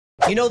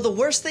You know, the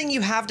worst thing you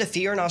have to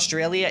fear in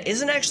Australia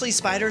isn't actually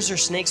spiders or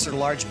snakes or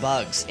large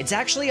bugs. It's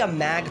actually a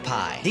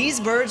magpie. These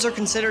birds are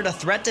considered a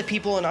threat to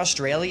people in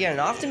Australia and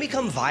often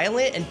become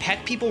violent and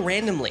peck people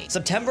randomly.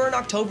 September and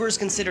October is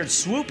considered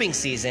swooping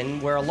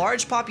season, where a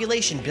large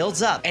population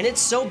builds up, and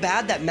it's so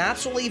bad that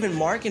maps will even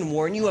mark and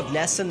warn you of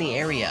nests in the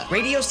area.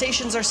 Radio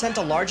stations are sent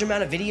a large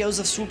amount of videos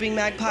of swooping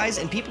magpies,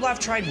 and people have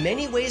tried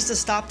many ways to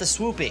stop the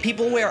swooping.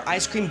 People wear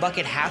ice cream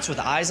bucket hats with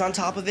eyes on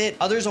top of it,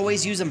 others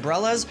always use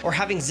umbrellas or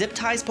having zip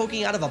ties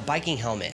poking out of a biking helmet.